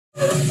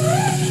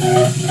I'm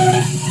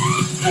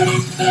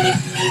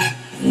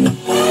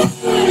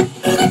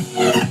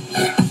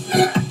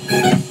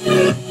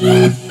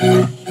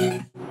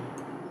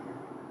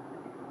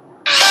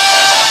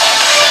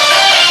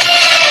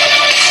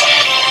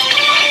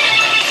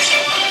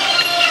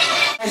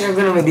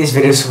gonna make this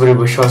video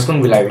super short. It's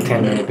gonna be like a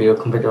 10-minute video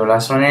compared to the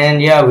last one. And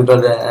yeah, we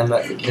got the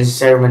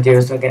necessary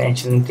materials to get an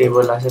enchantment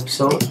table last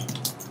episode.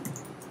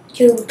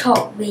 You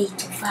talk way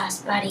too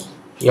fast, buddy.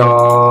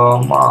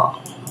 Yo, ma.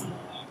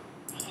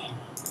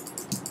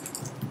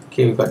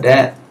 Okay, we got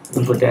that.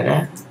 We put that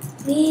there.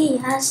 We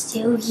are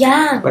still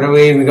young. By the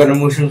way, we got a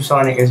Mushroom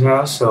Sonic as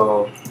well,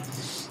 so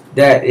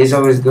that is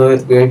always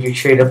good. We have to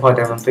trade a hot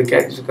diamond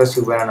pickaxe because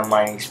we went on a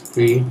mining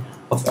spree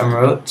of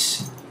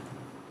emeralds.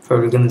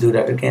 Probably gonna do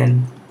that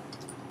again.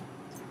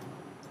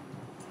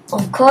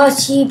 Of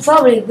course, he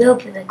probably will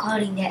be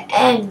recording that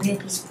and will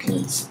be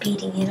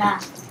speeding it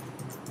up.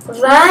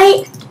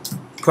 Right?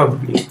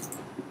 Probably.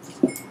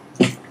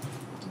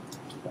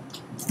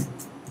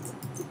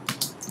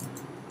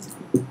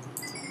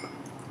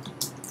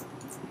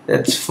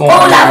 That's fun.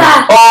 Oh,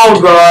 lava! Oh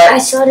god! I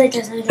saw that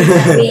just not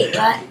that big,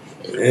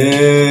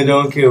 right?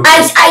 Don't kill me.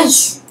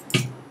 Ice!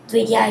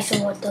 Wait, yeah, ice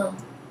or water.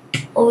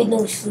 Oh, wait,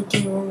 no,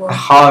 shooting one more.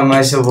 How am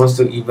I supposed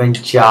to even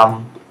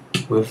jump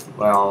with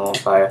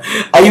fire?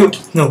 Are you?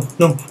 No.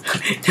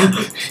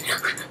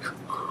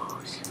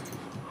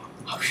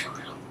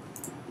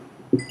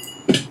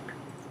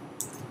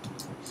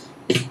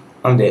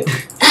 I'm dead.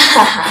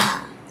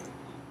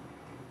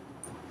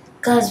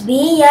 Cause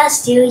we are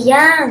still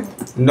young.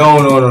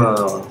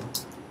 No.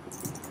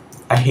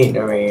 I hate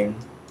the rain.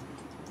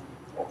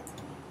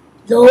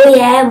 Low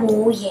yeah,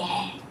 moo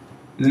yeah.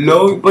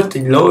 Low, but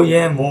the low,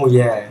 yeah, more,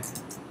 yeah.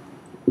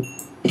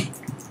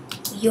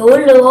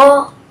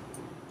 YOLO.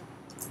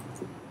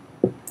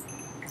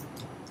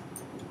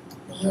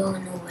 We all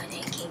know where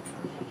that came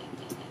from.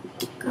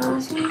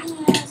 Cause we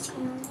are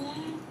still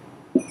young.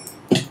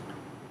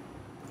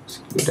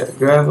 Screw that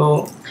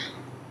gravel.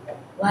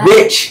 What?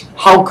 Bitch!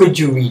 How could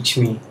you reach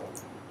me?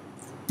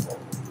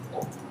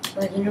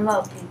 But you know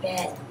what would be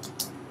bad?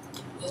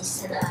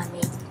 Instant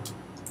army.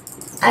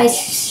 I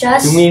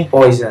just... You mean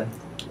poison?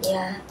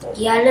 Yeah.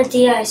 The other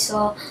day I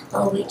saw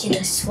a witch in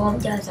a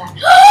swamp. I was like,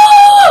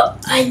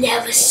 I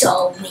never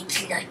saw a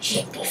witch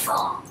legit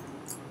before.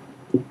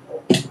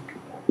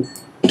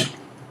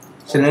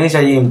 So let me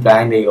tell you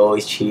implying that you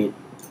always cheat.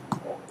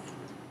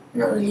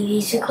 Not really,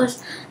 it's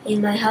because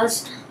in my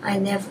house I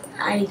never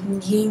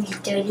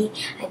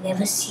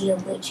see a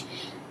witch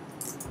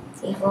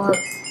before,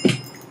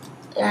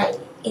 like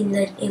in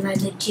my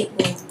legit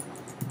room.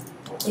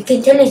 You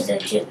can tell it's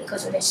legit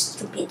because of that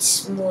stupid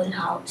small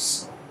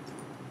house.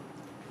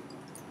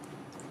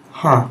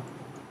 Huh.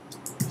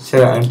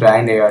 So I'm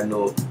implying that you are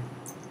noob.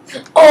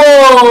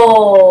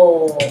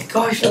 Oh!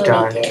 Gosh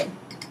darn it.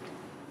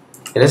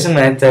 It doesn't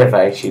matter if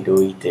I actually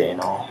do eat it, you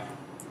know.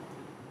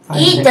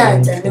 Eat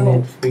that,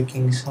 infinite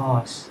freaking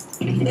sauce.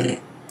 And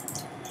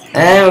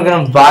we're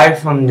gonna buy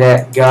from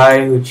that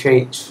guy who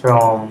trades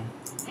for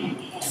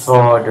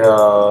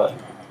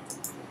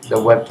the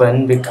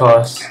weapon,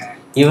 because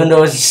even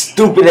though it's a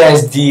stupid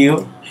ass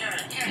deal,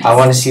 I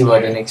wanna see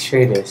what the next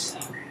trade is.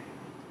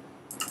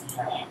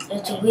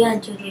 That's the way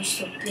until you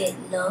stupid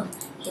love,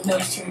 he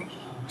loves you.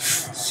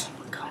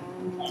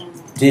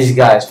 This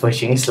guy's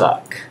pushing his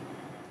luck.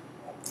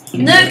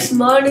 Next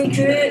morning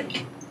trip.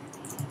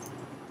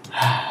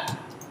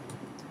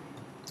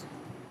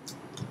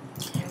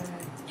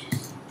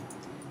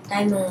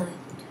 Diamond.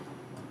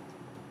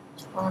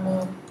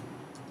 Spawner.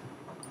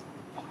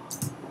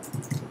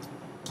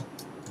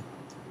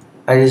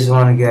 I just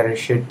want to get a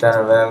shit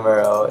ton of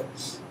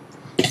emeralds.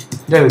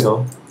 There we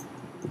go.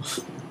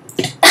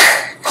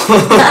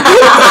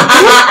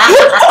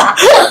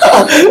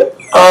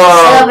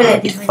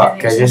 Oh,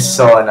 fuck, I just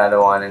saw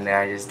another one and then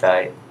I just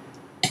died.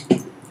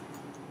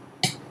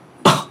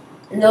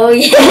 No,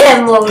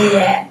 yeah, mo,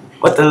 yeah.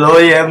 What the low,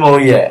 yeah, mo,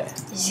 yeah.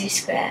 This is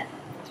scrap.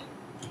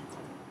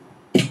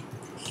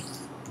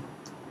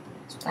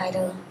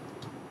 Spider.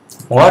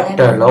 What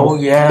the low,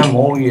 yeah,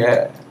 mo,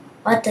 yeah.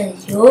 What the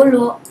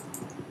YOLO?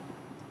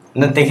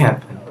 Nothing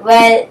happened.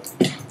 Well,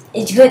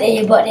 it's good that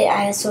you bought the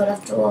iron sword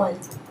after all.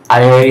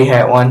 I already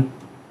had one.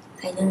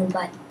 I know,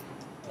 but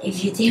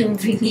if you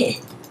didn't bring it.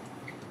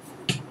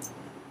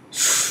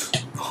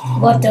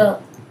 What the?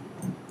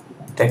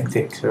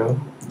 Tactics, bro.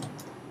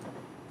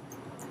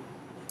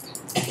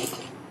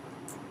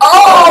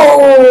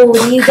 Oh!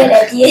 You get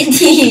a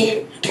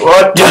TNT.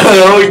 What the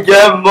low,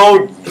 yeah,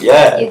 mo,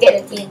 yeah. You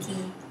get a TNT.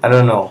 I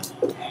don't know.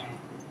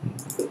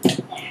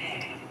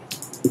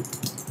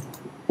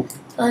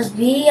 Because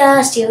we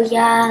are still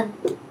young.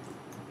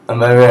 I'm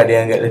very I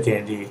didn't get the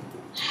TNT.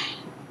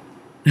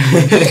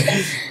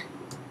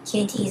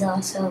 TNT is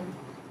awesome.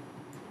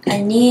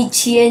 I need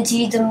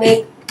TNT to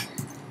make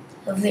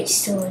a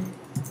redstone.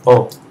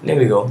 Oh, there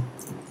we go.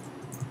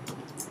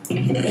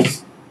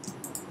 Yes.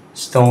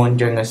 Stone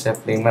during a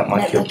sapling,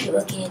 magma cube. Cube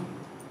again.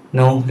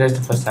 No, that's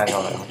the first time I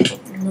got magma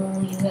cube.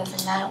 No, you have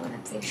another one,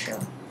 I'm pretty sure.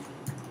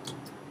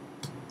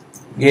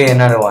 Yeah,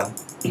 another one.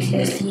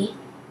 Seriously?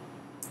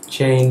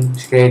 Chain,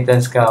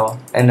 skeleton skull,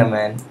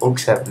 enderman, oak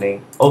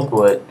sapling, oak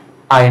wood,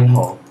 iron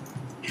hole.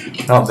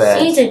 Not bad.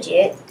 She's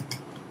legit.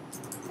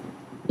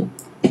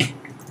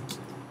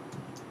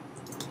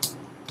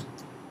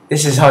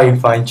 This is how you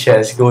find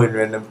chests. Go in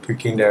random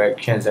freaking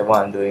directions. That's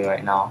what I'm doing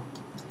right now.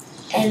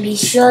 And be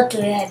sure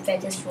to have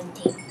feathers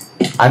printing.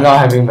 I'm not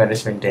having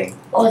medicine thing.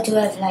 Or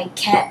to have like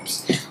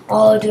caps.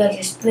 Or to have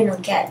your sprint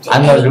on caps.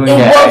 I'm not doing it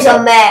that. works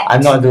on maps.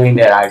 I'm not doing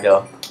that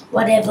either.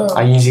 Whatever.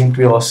 I'm using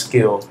pure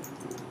skill.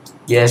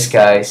 Yes,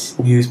 guys,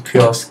 use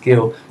pure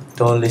skill.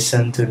 Don't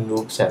listen to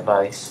noob's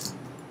advice.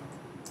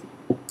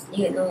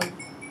 You know.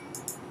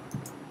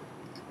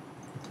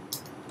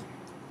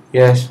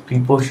 Yes,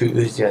 people should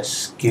use their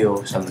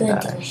skill I'm gonna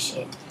do sometimes.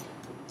 shit.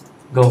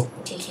 Go.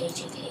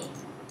 JK.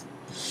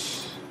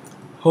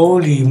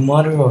 Holy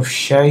mother of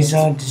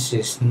Shiza, this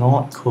is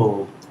not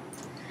cool.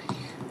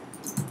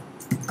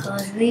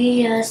 Cause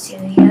we are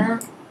still young.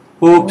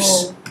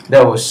 Oops, Whoa.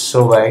 that was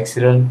so by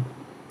accident.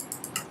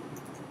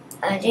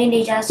 I think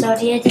they just saw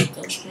the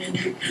editing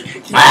screen.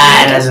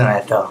 Ah, doesn't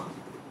matter.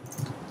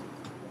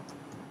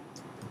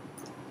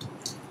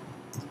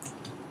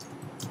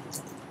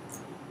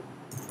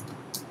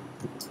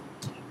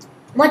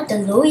 What the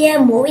low yeah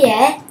mo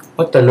yeah?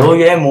 What the low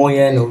yeah mo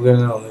yeah no yeah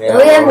no yeah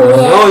Low yeah, mo yeah.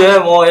 low yeah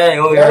mo yeah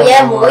no yeah Low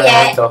yeah, mo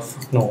yeah. What the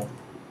fuck no.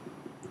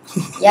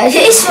 Yeah,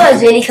 this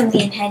was really come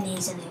in handy,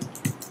 isn't it?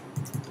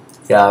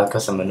 Yeah,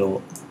 cause I'm a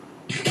noob.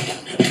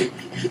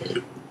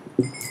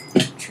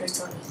 True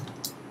story.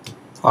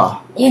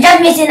 Ah. You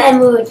just missed an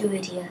emerald to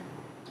it here.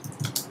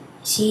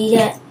 See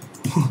that?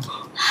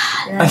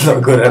 I'm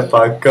not good at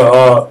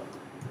parkour.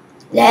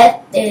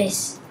 That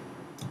is.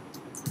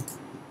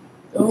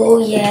 Oh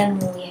yeah,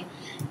 mo yeah.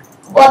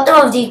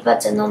 Bottom of these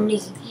parts are normally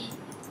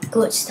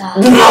good stuff.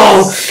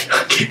 No!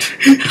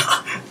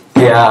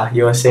 Yeah,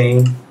 you were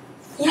saying?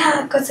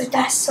 Yeah, because of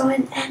that saw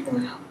an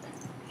emerald.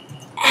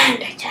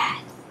 And a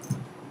cat.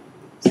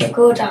 So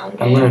go down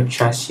there. I'm gonna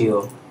trust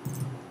you.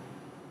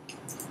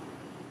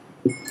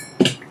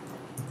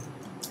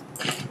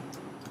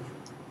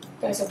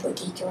 There's a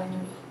potato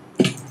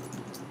anyway.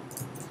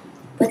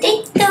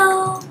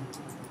 Potato!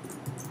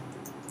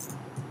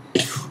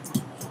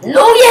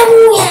 Luya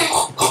muya!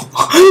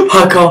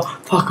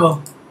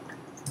 Parkour.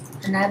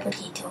 Another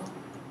potato.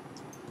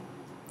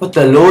 What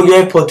the low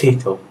yeah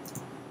potato?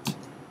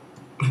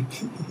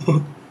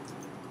 Oh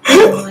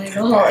my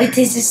god,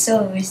 this is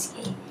so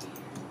risky.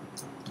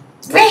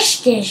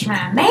 Risky is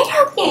my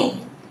middle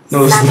game.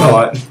 No, it's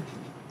not.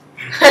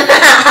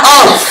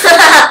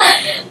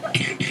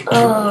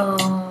 Oh.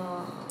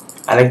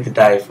 I like to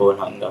die for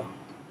hunger.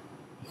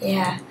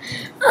 Yeah.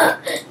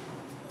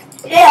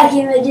 Yeah, I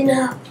can imagine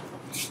now.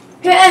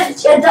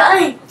 Travis, you're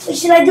dying. What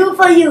should I do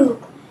for you?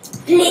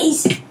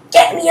 Please,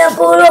 get me a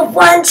bowl of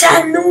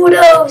wonton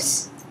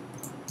noodles.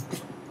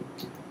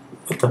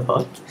 What the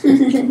fuck?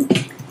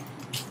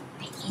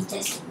 I can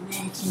just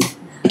imagine it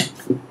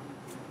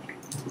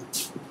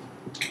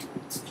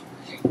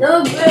now.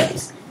 No,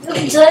 Brooks,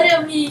 don't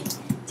tell me.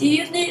 Do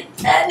you need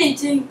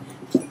anything?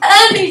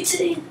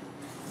 Anything?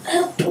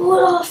 A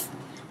bowl of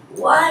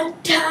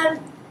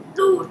wonton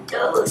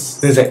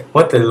noodles. It's like,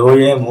 what the low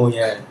yeah mo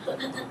yeah?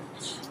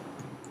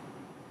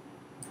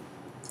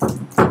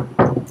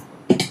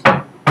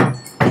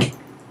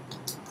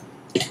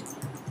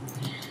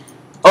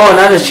 Oh,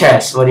 another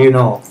chest. What do you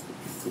know?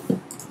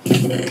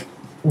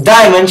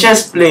 Diamond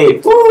chest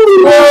plate. Woo!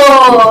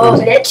 Whoa,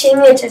 that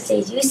chamber just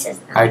is useless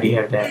now. I already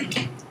have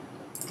that.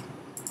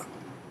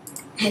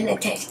 And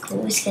attacks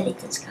cool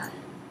skeleton skull.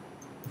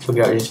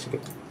 Forget, just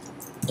forget.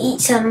 Eat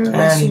some And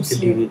mushrooms to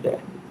here. delete that.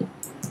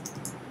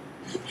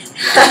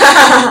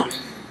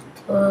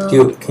 Oh,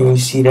 Dude, can you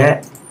see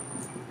that?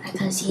 I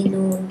can't see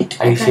no.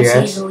 Are you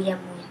serious? See no yam.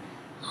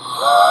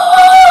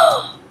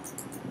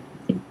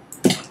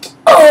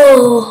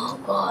 Oh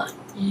god,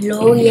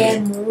 low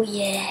yam, mo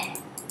yeah.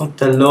 What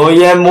the low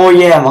yeah mo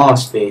yeah? I'm out of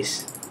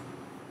space.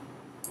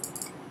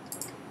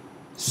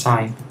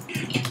 Sign.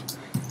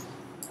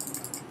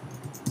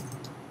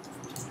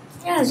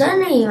 Yeah, I was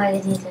wondering why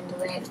they didn't do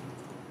it.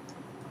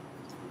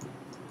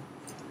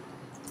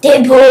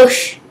 Dead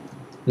bush.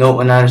 Nope,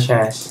 another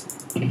chest.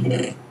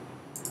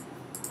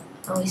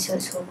 Oh, so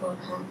it's so good,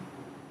 huh?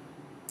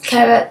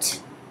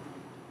 Carrot.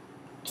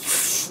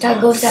 That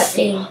goes that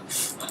thing.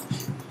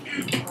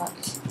 What?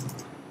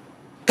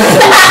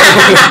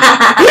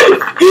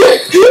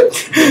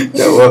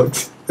 That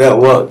works. That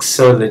works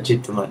so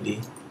legitimately.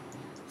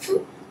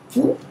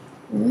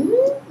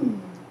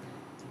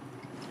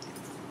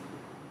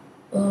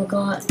 Oh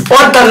god.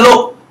 What the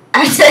look?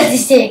 I thought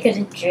this thing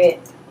couldn't drip.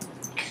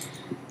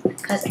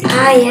 Because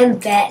I am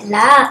bad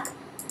luck.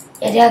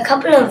 Yeah, there are a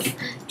couple of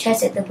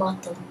chests at the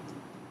bottom.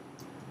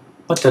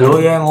 What the low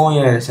yeah mo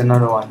yeah? There's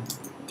another one.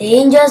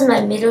 Danger's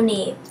my middle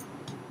name.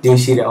 Do you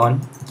see that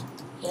one?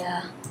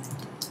 Yeah.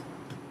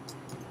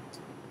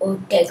 Oh,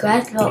 that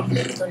grass block.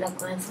 Hold up,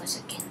 going for a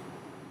second.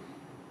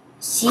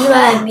 See what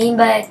I mean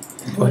by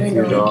Fuck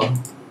you, dog.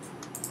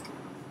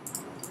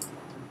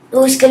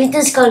 Oh,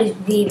 skeleton skull is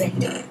way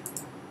better.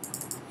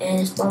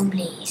 And spawn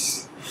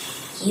place.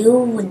 You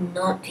would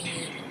not be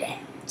that.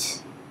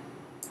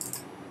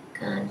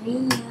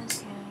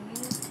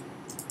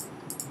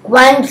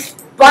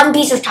 One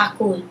piece of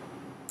charcoal.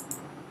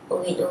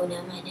 Oh wait, oh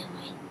never mind.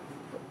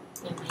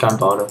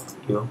 Gunpowder,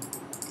 you.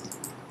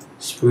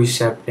 Spruce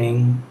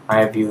sapling,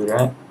 I have you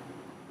that.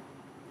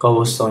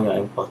 Cobblestone, you're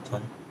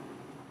important.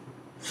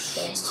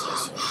 Yes.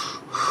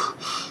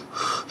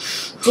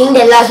 Drink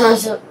that last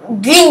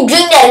mushroom. Drink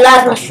that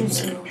last mushroom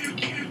soup.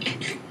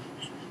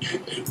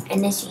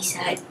 And then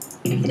suicide.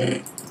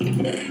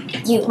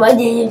 Why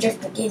didn't you just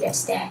put it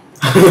as that?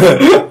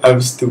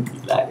 I'm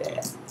stupid like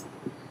that.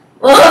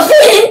 Worth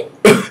it!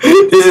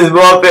 This is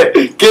worth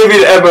it! Give me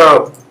the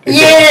emerald!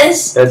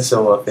 Yes! That's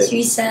so worth it.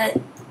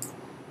 Suicide.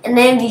 And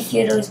then we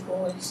fill those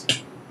balls.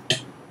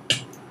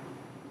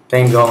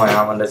 Thank God my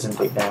armor doesn't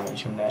take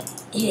damage from that.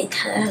 It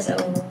has a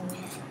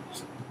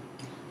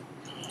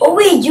Oh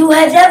wait, you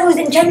have levels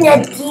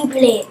enchanted key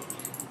plate.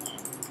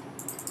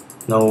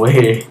 No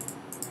way.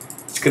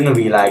 It's gonna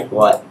be like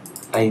what?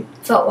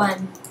 For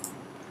one.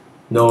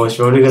 No, it's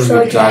probably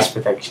gonna be glass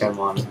protection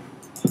one.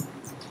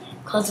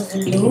 Cause of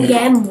the low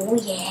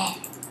yeah.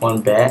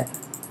 One bet?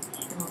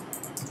 No.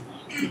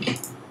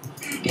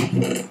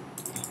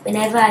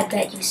 Whenever I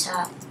bet you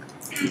suck.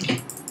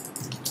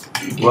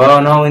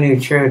 Well, now we need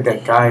to trade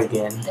that guy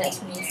again.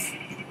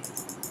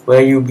 Blacksmith.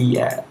 Where you be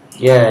at?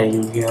 Yeah,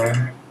 you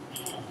here.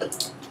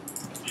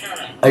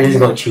 I just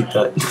got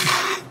cheated.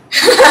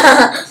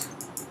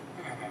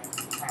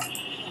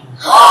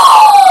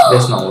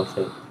 That's not worth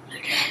it.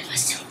 That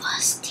was the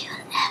worst deal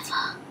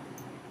ever.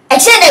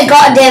 Except I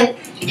got them.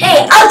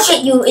 Hey, I'll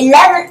trade you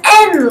 11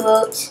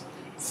 emeralds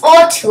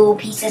for 2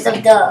 pieces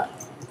of dirt.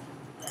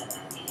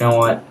 You know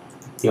what?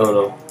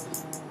 YOLO.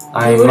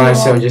 I might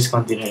as well just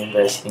continue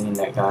investing in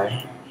that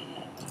guy.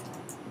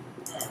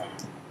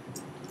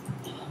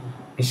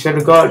 I swear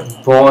to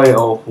God, boy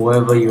or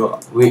whoever you are,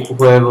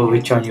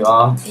 which one you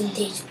are,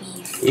 Vintage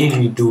beef. if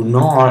you do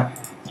not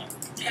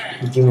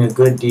give me a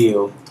good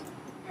deal,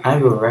 I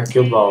will wreck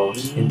your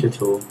balls into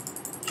 2.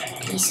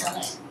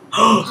 Pieces.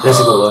 That's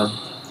a good one.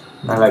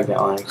 I like that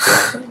one.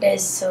 Actually.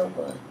 That's so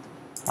good.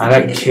 I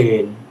like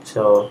chain,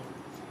 so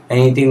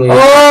anything with.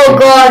 Oh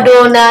God,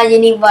 Donna, you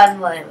need one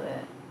more.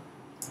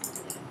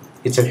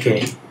 It's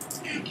okay.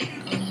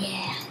 Oh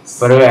yes.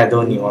 By the way, I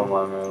don't need one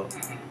more emerald.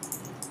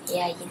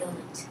 Yeah, you don't.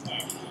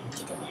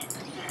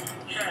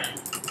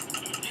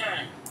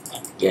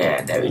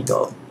 Yeah, there we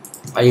go.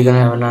 Are you gonna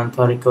have a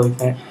non-particle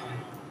effect?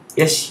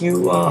 Yes,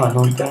 you are.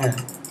 Not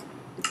bad.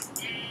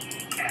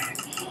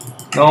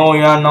 No,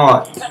 you're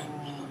not.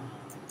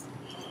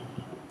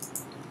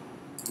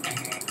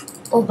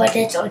 Oh, but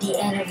that's all the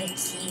end of it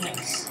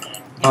seems.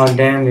 Oh,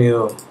 damn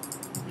you.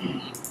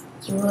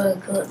 You were a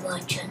good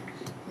merchant.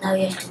 Now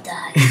you have to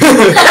die.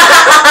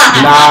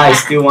 Nah, I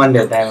still want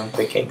the diamond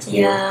pickaxe.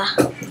 Yeah.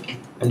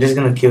 I'm just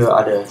gonna kill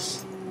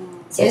others.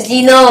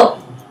 Seriously, no.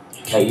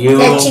 Like you.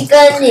 The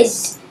chicken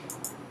is.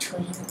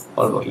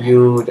 What about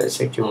you?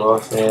 That's actually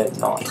worth it.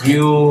 Not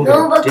you.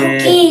 No, but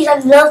dead. cookies. I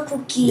love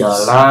cookies. You're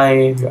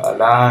alive. You're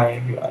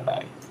alive. You're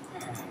alive.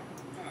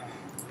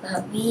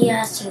 But we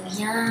are so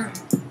young.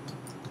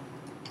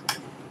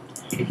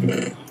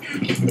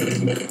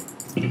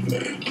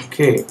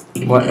 Okay,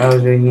 what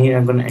else do we need?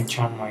 I'm gonna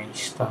enchant my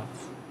stuff.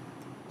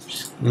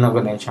 I'm not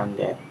gonna enchant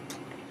that.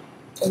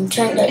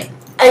 Enchant that.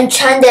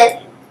 Enchant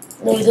that.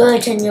 No, you don't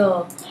enchant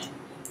your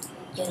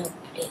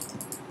plate.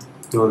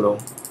 YOLO.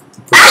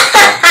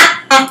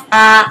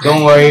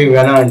 Don't worry,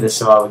 we're not in the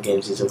survival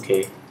games. It's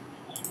okay.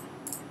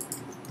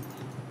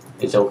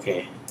 It's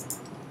okay.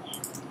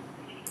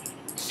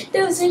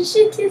 There was a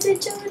shit as a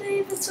child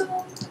I ever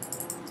saw.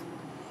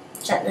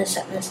 Sadness.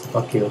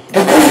 Fuck you.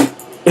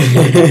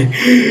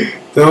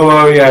 Don't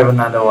worry, I have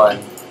another one.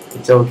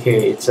 It's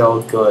okay, it's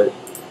all good.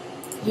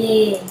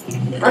 Yeah.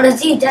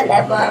 Honestly, that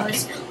level I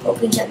was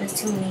hoping sadness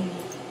too maybe.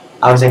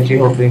 I was actually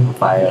hoping for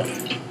fire.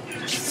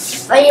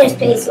 Fire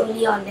space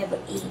only on level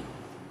 8.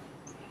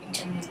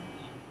 Enchantment.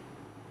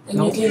 And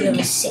Nope. you did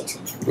level 6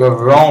 enchantment. You're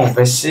wrong,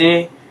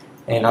 Bessie.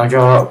 And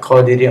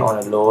AngYockKeat did it on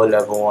a lower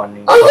level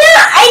one. Oh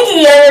yeah, I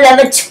did it on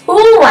level 2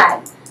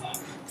 one.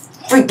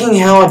 Freaking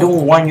hell, I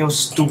don't want your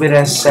stupid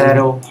ass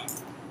saddle.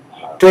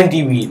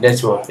 20 wheat,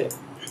 that's worth it.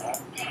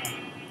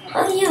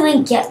 How do you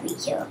even get wheat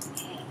here?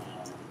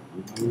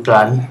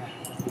 Plant.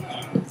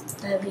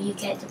 Where will you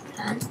get the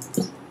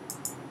plant?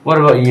 What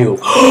about you?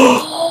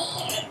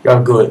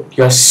 You're good.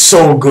 You're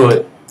so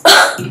good.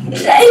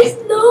 There is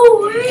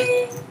no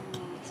way.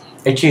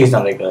 Actually, it's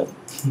not that good.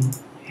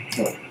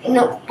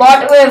 No,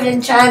 what way of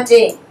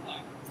enchanting?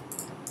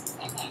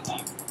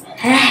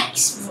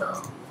 Hex,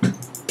 bro.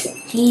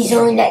 Please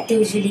don't let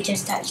those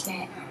villagers touch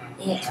that.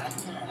 Yeah.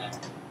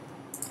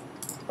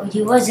 Oh,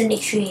 he wasn't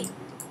extreme.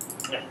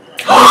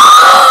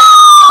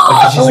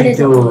 Okay,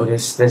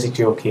 that's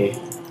actually okay,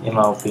 in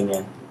my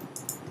opinion.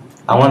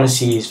 I want to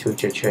see his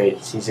future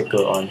traits. He's a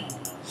good one.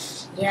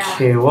 Yeah.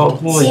 Okay, who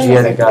was the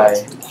other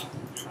guy?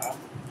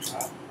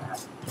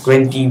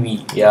 20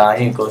 wheat. Yeah, I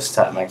need to go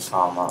start my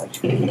farm out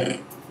actually.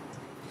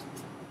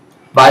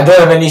 But I don't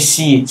have any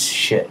seeds.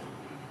 Shit.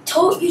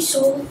 Told you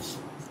so.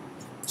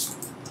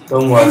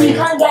 Don't And worry. you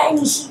can't get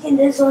any seed in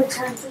this whole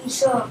time, pretty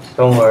sure.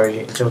 Don't worry.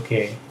 It's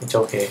okay. It's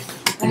okay.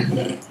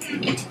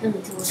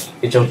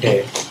 It's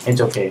okay.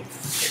 It's okay.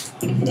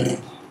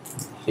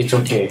 It's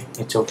okay.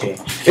 It's okay.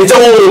 It's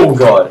oh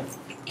god.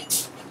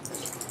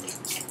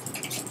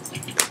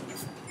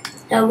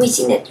 Now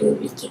wishing that you will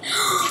break it.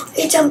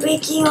 It's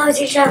unbreaking all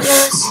the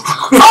travelers.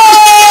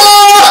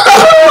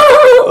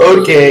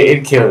 Okay,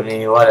 it killed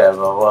me.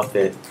 Whatever. Worth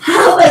it.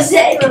 How was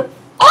it even?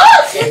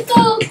 Oh,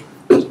 simple.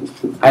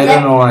 I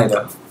don't know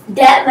either.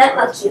 That might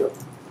mark you.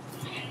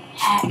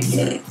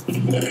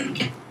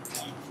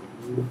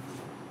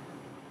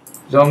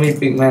 Zombie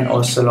pigman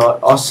ocelot.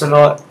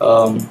 Ocelot.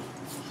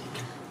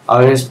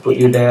 I'll just put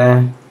you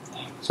there.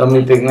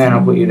 Zombie pigman,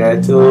 I'll put you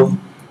there too.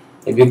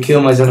 If you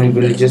kill my zombie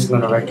villagers,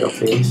 gonna wreck your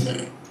face.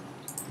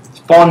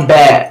 Spawn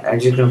bat. I'm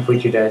just gonna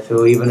put you there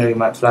too. Even though you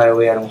might fly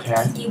away, I don't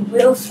care. You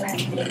will fly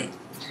away.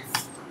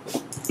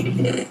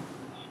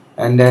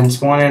 And then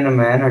spawn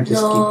enderman, I'll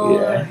just keep you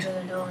there.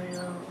 No.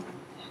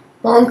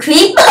 One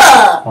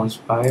creeper! One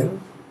spider.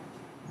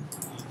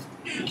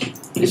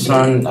 This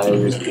one, I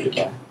will just put it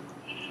there.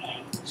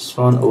 This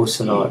one,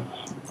 ocelot.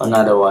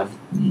 Another one.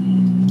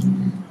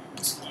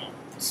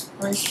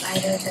 One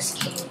spider just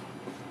kidding.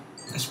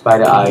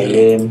 Spider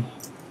island.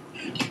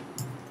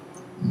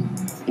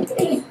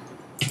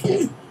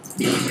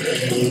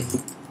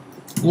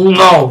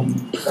 No!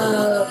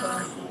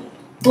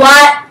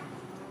 What?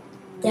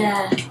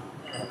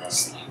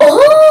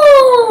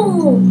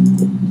 Oh!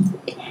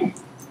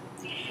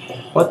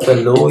 What the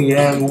low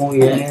yeah, mo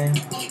yeah.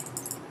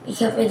 Be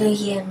careful to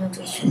hear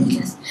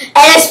notifications.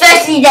 And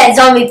especially that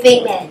zombie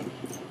pigman.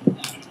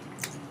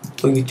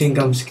 Oh, you think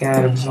I'm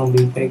scared of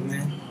zombie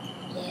pigman?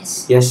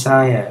 Yes. Yes,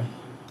 I am.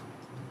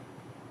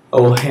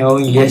 Oh, hell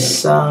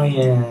yes, I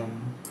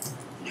am.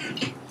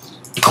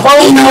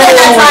 Please be a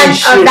large one.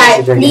 shit, Alright,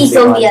 it's a please big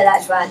don't one. be a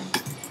large one.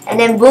 And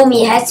then boom,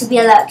 it has to be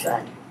a large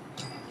one.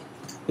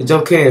 It's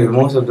okay,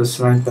 most of the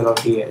slime fell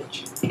off the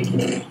edge.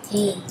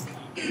 Hey,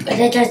 but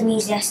that just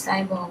means there's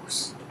slime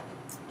balls.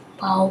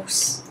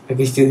 Balls. I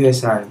can still hear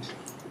slimes.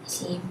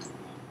 See?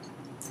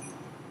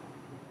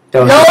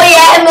 That No,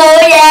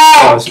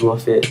 that yeah! was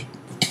worth it.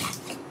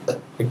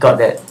 I got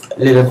that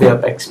little bit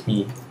of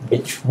XP,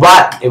 bitch.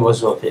 But it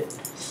was worth it.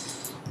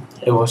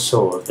 It was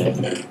so worth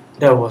it.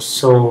 That was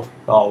so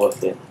not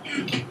worth it.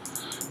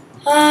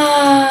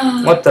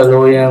 What the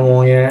low yeah,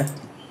 mo yeah?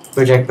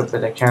 Projector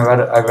protection.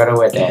 I'd rather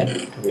wear that,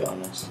 to be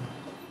honest.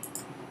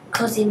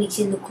 Because it makes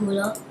it look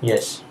cooler.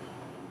 Yes.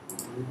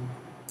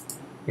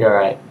 You're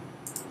right.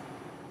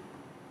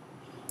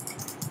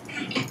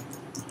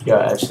 You're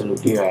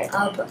absolutely right.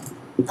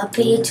 I'll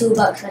pay you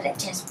 $2 for that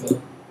chest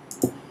plate.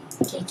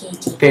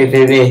 Okay.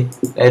 Pay.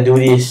 Let's do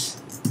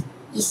this.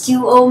 You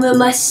still owe me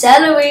my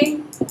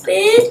salary,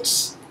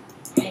 bitch.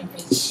 I'm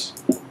rich.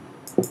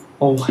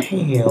 Oh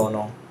hell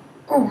no.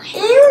 Oh,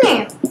 hell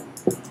no.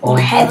 Oh,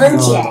 heaven,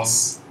 hell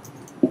yes.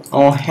 No.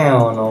 Oh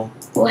hell no.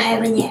 Oh,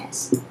 heaven,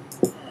 yes.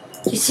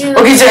 You see?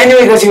 Okay, so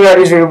anyway, guys, if you like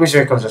this video, please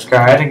like,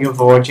 subscribe. Thank you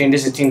for watching.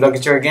 This is Team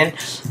Blockheads again.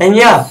 And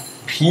yeah,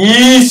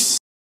 peace.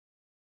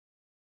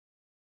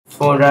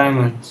 4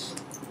 diamonds.